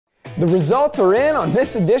The results are in on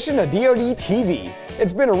this edition of DoD TV.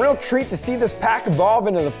 It's been a real treat to see this pack evolve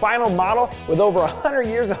into the final model. With over 100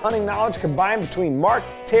 years of hunting knowledge combined between Mark,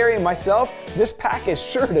 Terry, and myself, this pack is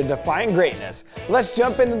sure to define greatness. Let's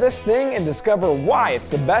jump into this thing and discover why it's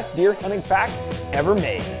the best deer hunting pack ever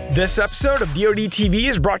made. This episode of DoD TV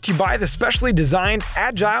is brought to you by the specially designed,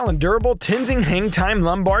 agile, and durable Tenzing Hangtime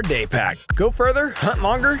Lumbar Day Pack. Go further, hunt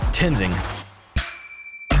longer, Tenzing.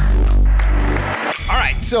 All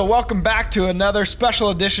right, so welcome back to another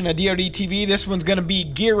special edition of DoD TV. This one's going to be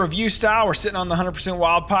gear review style. We're sitting on the 100%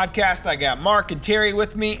 Wild podcast. I got Mark and Terry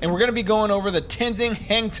with me, and we're going to be going over the Tenzing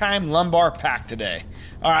Hangtime Lumbar Pack today.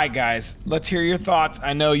 All right, guys, let's hear your thoughts.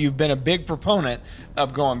 I know you've been a big proponent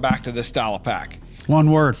of going back to this style of pack.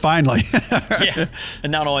 One word, finally. Yeah,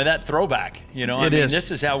 and not only that, throwback. You know, I mean,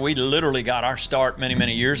 this is how we literally got our start many,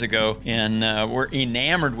 many years ago, and we're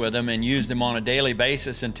enamored with them and used them on a daily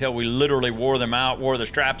basis until we literally wore them out, wore the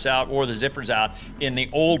straps out, wore the zippers out in the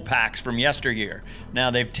old packs from yesteryear.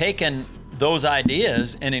 Now they've taken those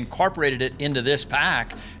ideas and incorporated it into this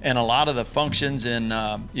pack, and a lot of the functions and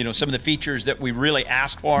you know, some of the features that we really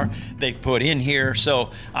asked for, they've put in here.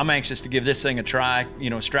 So I'm anxious to give this thing a try. You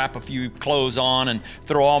know, strap a few clothes on and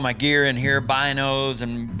throw all my gear in here, binos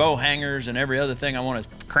and bow hangers and every other thing I want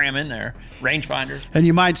to cram in there, rangefinders. And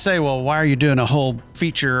you might say, well, why are you doing a whole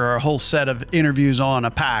feature or a whole set of interviews on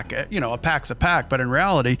a pack? You know, a pack's a pack, but in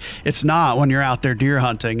reality, it's not when you're out there deer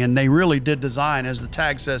hunting. And they really did design, as the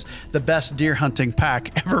tag says, the best deer hunting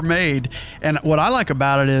pack ever made. And what I like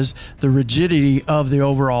about it is the rigidity of the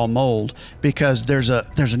overall mold, because there's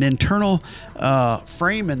an internal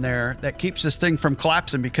frame in there that keeps this thing from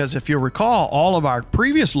collapsing. Because if you'll recall, all of our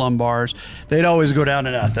previous lumbars, they'd always go down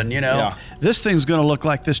to nothing, you know. Yeah. This thing's going to look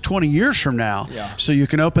like this 20 years from now. Yeah. So you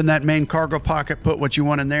can open that main cargo pocket, put what you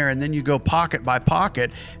want in there, and then you go pocket by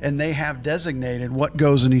pocket, and they have designated what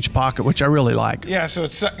goes in each pocket, which I really like. Yeah, so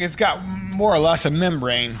it's got more or less a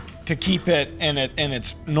membrane to keep it in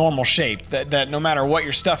its normal shape, that no matter what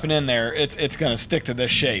you're stuffing in there, it's going to stick to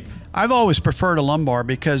this shape. I've always preferred a lumbar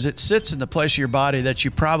because it sits in the place of your body that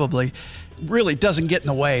you probably really doesn't get in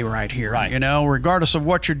the way right here. Right. You know, regardless of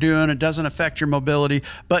what you're doing, it doesn't affect your mobility,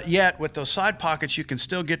 but yet with those side pockets, you can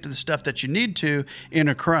still get to the stuff that you need to in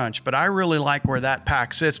a crunch. But I really like where that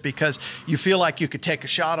pack sits, because you feel like you could take a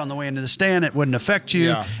shot on the way into the stand. It wouldn't affect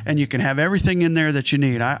you, and you can have everything in there that you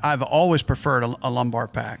need. I've always preferred a lumbar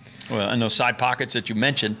pack. Well, and those side pockets that you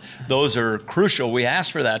mentioned, those are crucial. We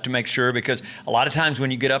asked for that to make sure, because a lot of times when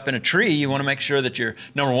you get up in a tree, you want to make sure that you're,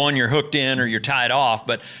 number one, you're hooked in or you're tied off,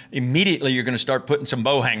 but immediately you're going to start putting some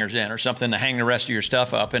bow hangers in or something to hang the rest of your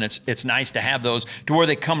stuff up, and it's nice to have those to where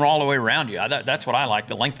they come all the way around you. That's what I like,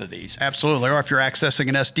 the length of these. Absolutely. Or if you're accessing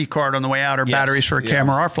an SD card on the way out, or batteries for a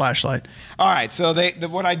camera or flashlight. All right, so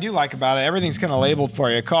what I do like about it, everything's kind of labeled for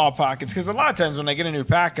you, call pockets, because a lot of times when I get a new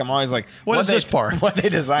pack, I'm always like, what is this for? What they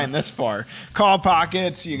designed this for. Call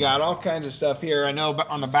pockets, you got all kinds of stuff here. I know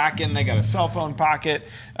on the back end they got a cell phone pocket,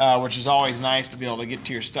 which is always nice to be able to get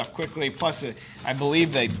to your stuff quickly. Plus, I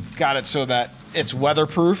believe they got it so that it's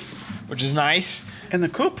weatherproof, which is nice. And the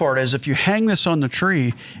cool part is, if you hang this on the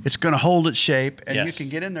tree, it's going to hold its shape, and you can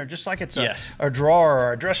get in there just like it's a drawer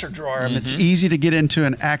or a dresser drawer. And it's easy to get into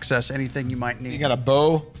and access anything you might need. You got a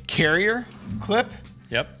bow carrier clip.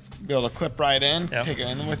 Yep. Be able to clip right in, take it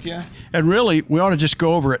in with you. And really, we ought to just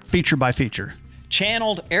go over it feature by feature.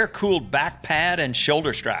 Channeled air-cooled back pad and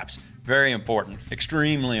shoulder straps. Very important,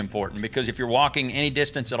 extremely important, because if you're walking any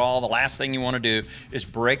distance at all, the last thing you want to do is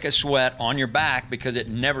break a sweat on your back, because it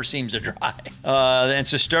never seems to dry. And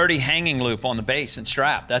it's a sturdy hanging loop on the base and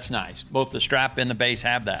strap. That's nice. Both the strap and the base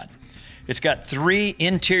have that. It's got 3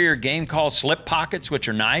 interior game call slip pockets, which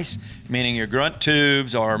are nice, meaning your grunt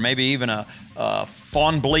tubes or maybe even a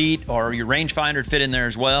fawn bleat or your rangefinder fit in there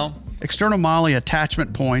as well. External MOLLE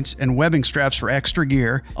attachment points and webbing straps for extra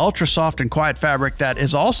gear. Ultra soft and quiet fabric that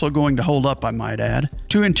is also going to hold up, I might add.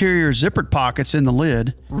 2 interior zippered pockets in the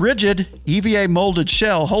lid. Rigid EVA molded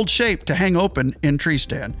shell holds shape to hang open in tree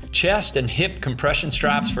stand. Chest and hip compression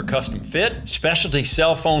straps for custom fit. Specialty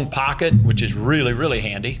cell phone pocket, which is really, really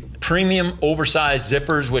handy. Premium oversized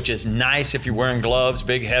zippers, which is nice if you're wearing gloves,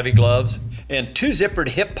 big heavy gloves. And 2 zippered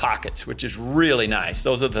hip pockets, which is really nice.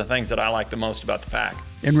 Those are the things that I like the most about the pack.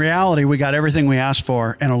 In reality, we got everything we asked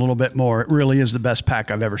for and a little bit more. It really is the best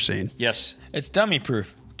pack I've ever seen. Yes. It's dummy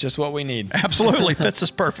proof, just what we need. Absolutely, fits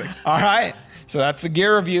us perfect. All right, so that's the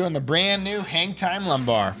gear review and the brand new Hangtime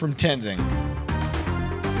Lumbar from Tenzing.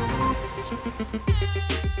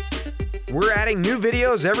 We're adding new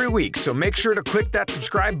videos every week, so make sure to click that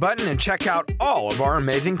subscribe button and check out all of our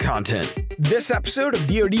amazing content. This episode of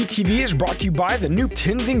DoD TV is brought to you by the new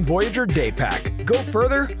Tenzing Voyager Day Pack. Go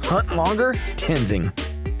further, hunt longer, Tenzing.